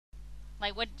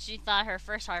Like, what she thought her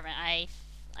first hard event. I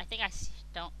think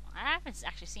don't. I haven't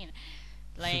actually seen it.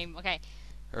 Lame. Okay.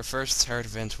 Her first hard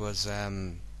event was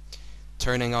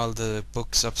turning all the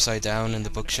books upside down in the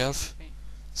bookshelf.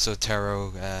 So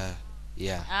tarot,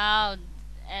 yeah. Oh,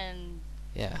 and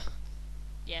Yeah.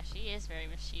 yeah, she is very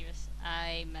mischievous.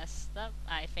 I messed up.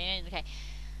 I fainted. Okay.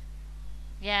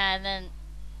 Yeah, and then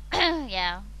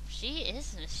yeah, she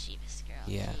is a mischievous girl.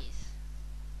 Yeah. Jeez.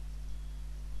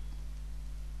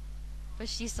 But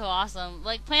she's so awesome.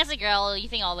 Like, playing as a girl, you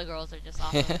think all the girls are just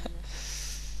awesome.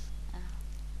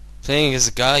 Playing as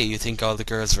a guy, you think all the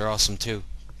girls are awesome too.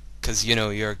 'Cause, you know,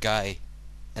 you're a guy.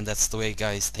 And that's the way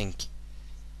guys think.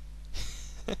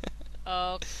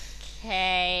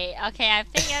 Okay. Okay, I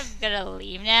think I'm gonna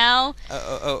leave now.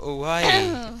 Why?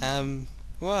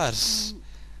 What?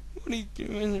 What are you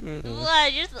doing?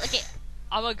 What? You're just, okay,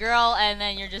 I'm a girl, and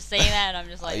then you're just saying that, and I'm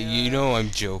just like... You know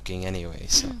I'm joking anyway,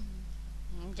 so...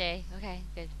 Okay,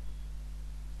 good.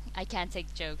 I can't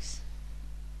take jokes.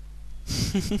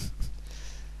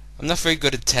 I'm not very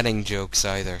good at telling jokes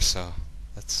either, so...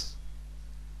 That's...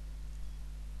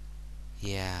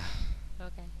 Yeah.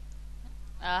 Okay.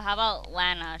 How about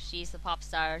Lana? She's the pop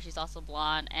star. She's also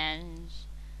blonde, and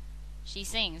she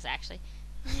sings, actually.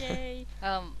 Yay!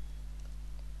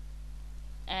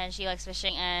 And she likes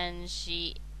fishing, and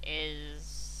she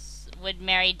would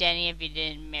marry Denny if you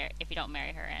don't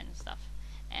marry her and stuff.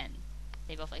 And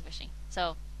they both like fishing.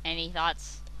 So, any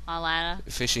thoughts on Lana?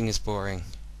 Fishing is boring.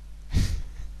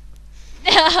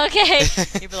 Okay.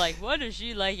 You'd be like, what does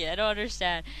she like it? I don't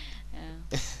understand.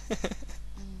 Yeah.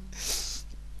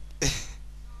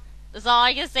 That's all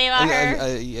I can say about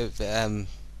her.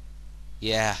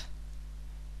 Yeah.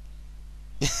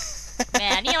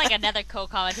 Man, I need like another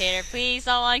co-commentator. Please,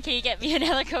 someone, can you get me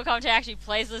another co-commentator who actually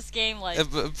plays this game? Like,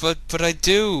 but I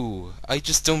do. I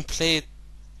just don't play it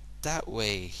that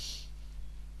way.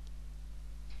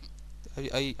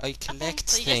 I collect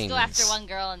so you things. just go after one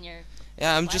girl and you're...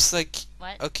 Yeah, I'm what? just like,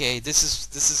 What? okay, this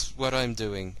is what I'm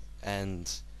doing, and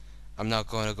I'm not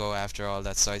going to go after all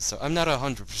that side. So I'm not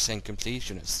 100%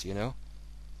 completionist, you know.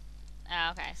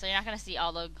 Oh, okay, so you're not gonna see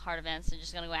all the hard events. You're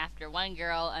just gonna go after one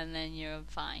girl and then you're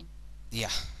fine. Yeah.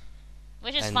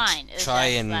 Which is And fine. It's try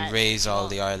just and that raise you all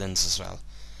won't- the islands as well.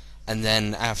 And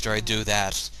then after I do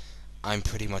that, I'm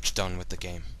pretty much done with the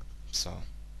game. So.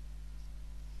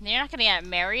 You're not gonna get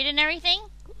married and everything?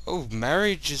 Oh,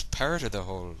 marriage is part of the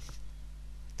whole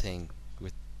thing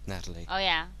with Natalie. Oh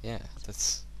yeah. Yeah,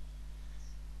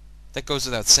 that goes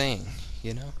without saying,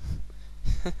 you know.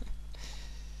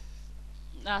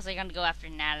 Oh, so you're gonna go after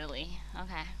Natalie.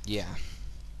 Okay. Yeah.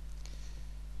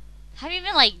 Have you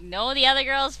even like know the other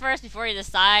girls first before you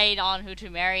decide on who to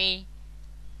marry?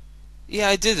 Yeah,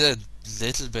 I did a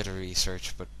little bit of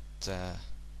research, but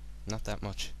not that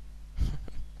much.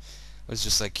 I was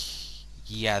just like,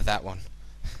 yeah, that one.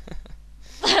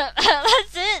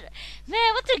 That's it,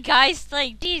 man. What do guys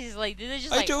think? Jeez, like, do they just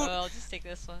like, don't... oh, I'll just take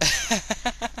this one?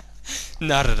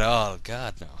 Not at all.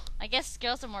 God, no. I guess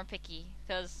girls are more picky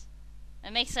because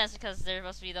it makes sense because they're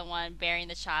supposed to be the one bearing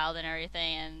the child and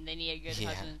everything, and they need a good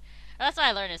husband. Well, that's what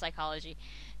I learned in psychology.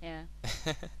 Yeah.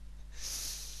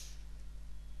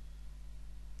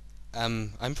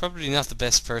 I'm probably not the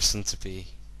best person to be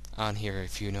on here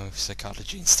if you know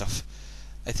psychology and stuff.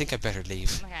 I think I better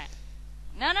leave. Okay.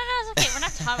 No, it's okay. We're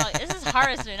not talking about this. Is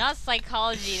Harvest Moon, not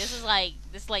psychology. This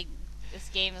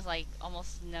game is like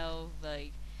almost no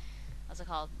like what's it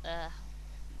called?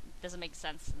 Doesn't make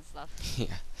sense and stuff.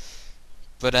 Yeah.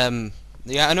 But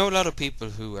yeah, I know a lot of people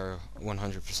who are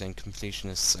 100%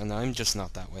 completionists, and I'm just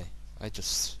not that way. I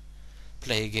just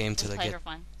play a game till I get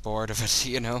bored of it,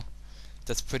 you know.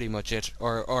 That's pretty much it.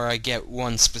 Or I get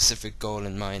one specific goal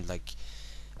in mind, like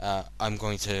I'm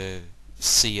going to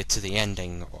see it to the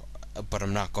ending, but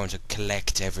I'm not going to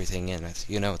collect everything in it,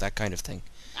 you know, that kind of thing.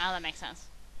 Oh, that makes sense.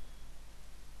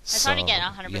 It's hard to get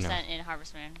 100% in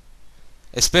Harvest Moon.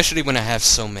 Especially when I have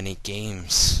so many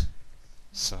games.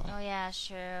 So. Oh yeah,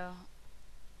 true.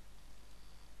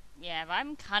 Yeah, if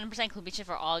I'm 100% completion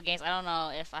for all games, I don't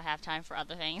know if I have time for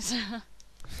other things.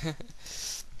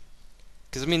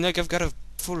 Because I mean, like, I've got a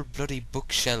full bloody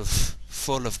bookshelf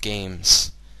full of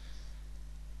games.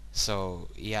 So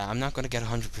yeah, I'm not gonna get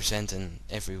 100% in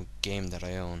every game that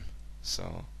I own.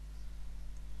 So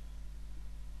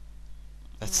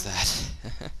that's that.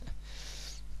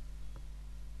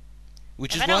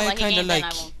 Which is why I kind of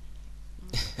like.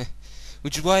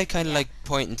 Which is why I kind of like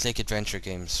point-and-click adventure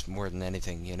games more than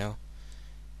anything, you know?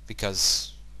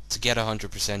 Because to get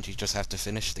 100%, you just have to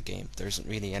finish the game. There isn't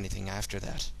really anything after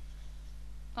that.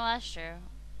 Well, that's true.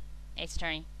 Ace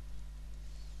Attorney.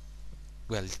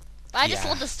 Well, but I just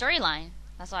love the storyline.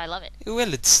 That's why I love it.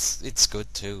 Well, it's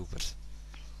good too, but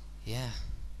yeah.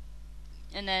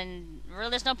 And then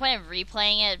really, there's no point in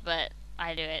replaying it, but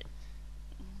I do it.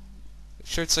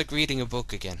 Sure, it's like reading a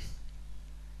book again.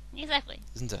 Exactly.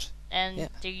 Isn't it? And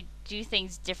do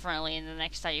things differently in the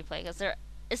next time you play, because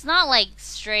it's not like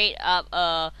straight up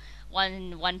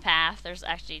one path. There's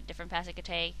actually different paths you could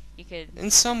take. You could. In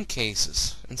some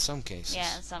cases. Yeah, in some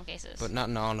cases. But not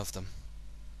in all of them,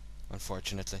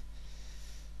 unfortunately.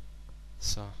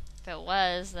 So. If it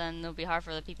was, then it'll be hard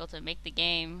for the people to make the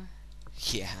game.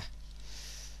 Yeah.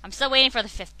 I'm still waiting for the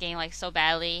 5th game, like, so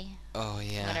badly. Oh,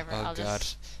 yeah. Whatever, Oh, I'll God.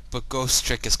 just... But Ghost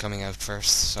Trick is coming out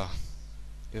first, so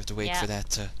you have to wait for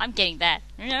that to... I'm getting that.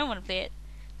 I don't want to play it.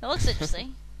 It looks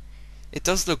interesting. It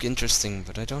does look interesting,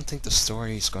 but I don't think the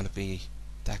story is going to be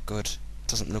that good. It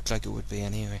doesn't look like it would be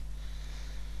anyway.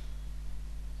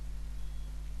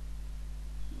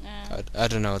 I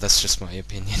don't know, that's just my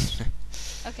opinion.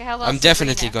 Okay, how about I'm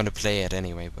definitely Sabrina? going to play it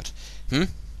anyway, but...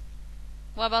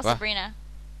 What about Sabrina?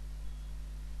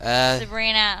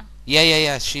 Sabrina.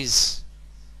 Yeah, she's...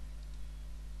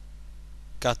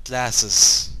 got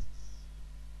glasses.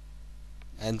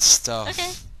 And stuff.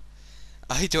 Okay.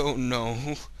 I don't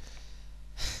know.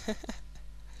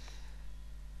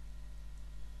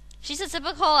 She's a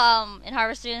typical, in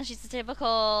Harvard Student, she's a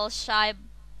typical shy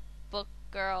book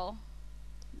girl.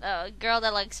 A girl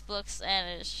that likes books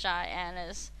and is shy and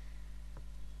is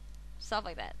stuff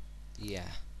like that. Yeah.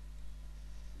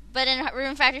 But in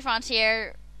Room Factory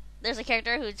Frontier, there's a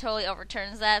character who totally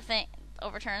overturns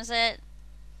it,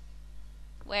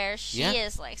 where she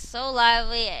is like so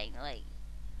lively and like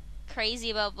crazy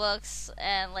about books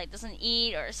and like doesn't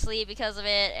eat or sleep because of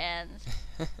it, and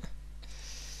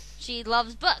she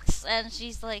loves books and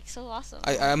she's like so awesome.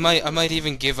 I might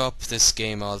even give up this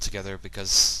game altogether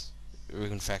because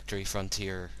Rune Factory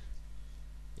Frontier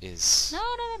is... No,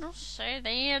 don't say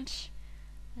that.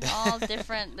 It's all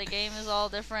different. The game is all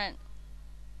different.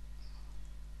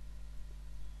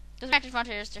 Rune Factory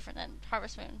Frontier is different than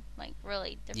Harvest Moon. Like,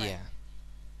 really different.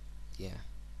 Yeah.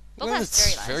 Both Well, have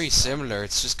it's very similar.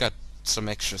 It's just got some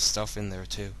extra stuff in there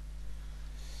too.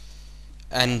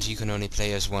 And you can only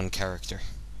play as one character.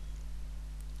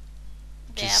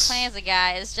 Yeah, playing as a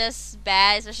guy is just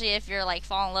bad, especially if you're like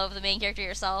fall in love with the main character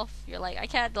yourself. You're like, I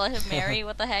can't let him marry.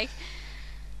 What the heck?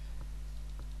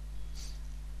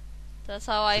 That's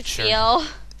how I feel.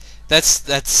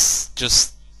 That's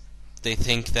just, they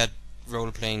think that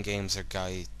role-playing games are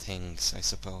guy things, I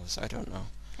suppose. I don't know.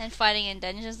 And fighting in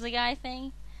dungeons is the guy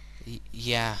thing?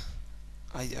 Yeah.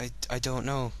 I don't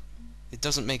know. It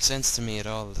doesn't make sense to me at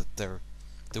all that there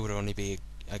would only be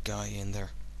a guy in there.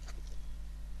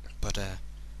 But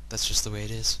that's just the way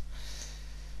it is.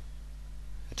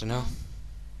 I don't know.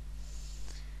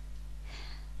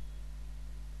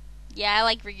 Yeah, I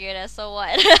like Brigida, so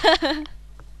what?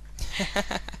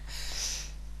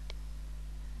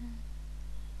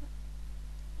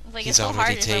 Like, He's it's so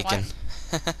already hard taken.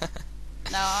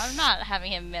 No, I'm not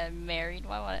having him married.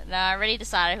 Why would No, I already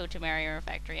decided who to marry in Rune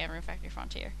Factory and Rune Factory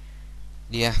Frontier.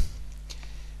 Yeah.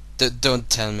 Don't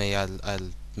tell me.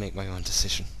 I'll make my own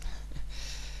decision.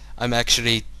 I'm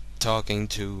actually talking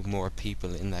to more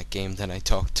people in that game than I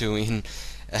talked to in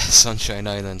Sunshine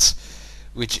Islands,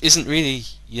 which isn't really,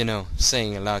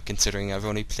 saying a lot considering I've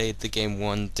only played the game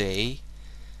one day.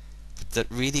 But that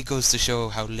really goes to show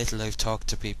how little I've talked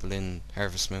to people in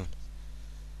Harvest Moon.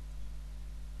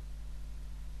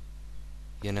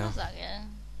 You know? That's not good.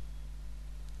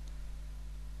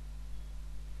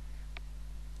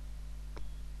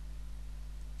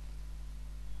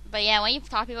 But yeah, when you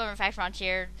talk to people in Fact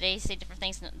Frontier, they say different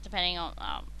things depending on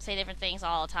say different things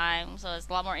all the time. So it's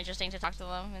a lot more interesting to talk to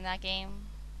them in that game.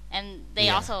 And they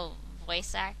also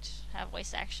have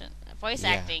voice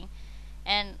acting,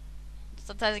 and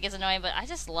sometimes it gets annoying. But I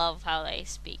just love how they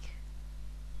speak.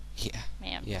 Yeah.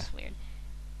 Man, it's weird.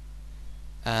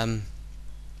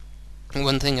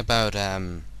 One thing about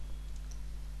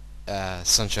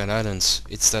Sunshine Islands,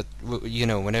 it's that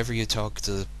whenever you talk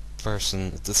to the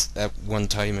person at one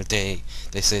time of day,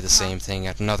 they say the same thing.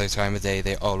 At another time of day,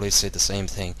 they always say the same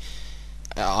thing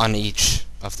on each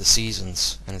of the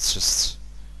seasons, and it's just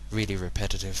really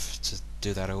repetitive to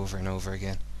do that over and over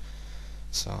again.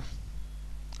 So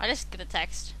I just get a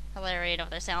text. I literally know what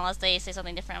they're saying unless they say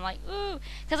something different. I'm like, ooh,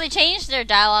 because they change their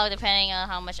dialogue depending on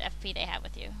how much FP they have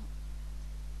with you.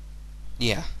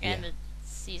 Yeah. And the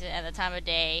season and the time of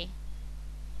day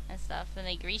and stuff, and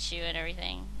they greet you and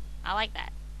everything. I like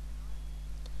that.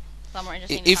 It's a lot more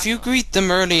interesting. If you greet them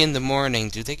early in the morning,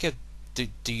 do they get do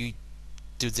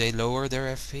they lower their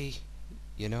FP?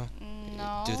 No.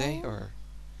 Do they or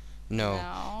No.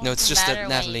 No. No, it's Doesn't just matter that when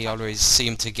you Natalie talk. always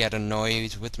seemed to get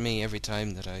annoyed with me every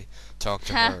time that I talked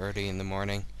to her early in the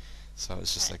morning. So I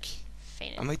was just like,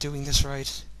 Faded. am I doing this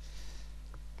right?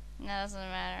 No, it doesn't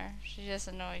matter. She's just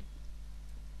annoyed.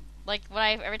 Like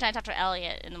every time I talk to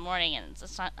Elliot in the morning and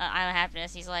it's Island of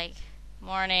Happiness, he's like,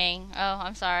 "Morning. Oh,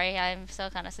 I'm sorry. I'm still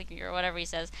kind of sleepy," or whatever he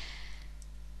says.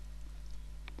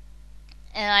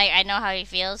 And I know how he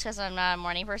feels because I'm not a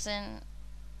morning person.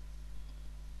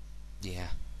 Yeah.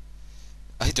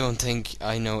 I don't think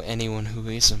I know anyone who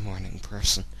is a morning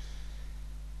person.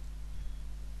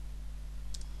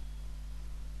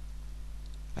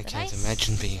 I can't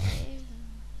imagine being.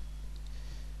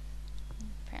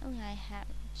 Apparently I have.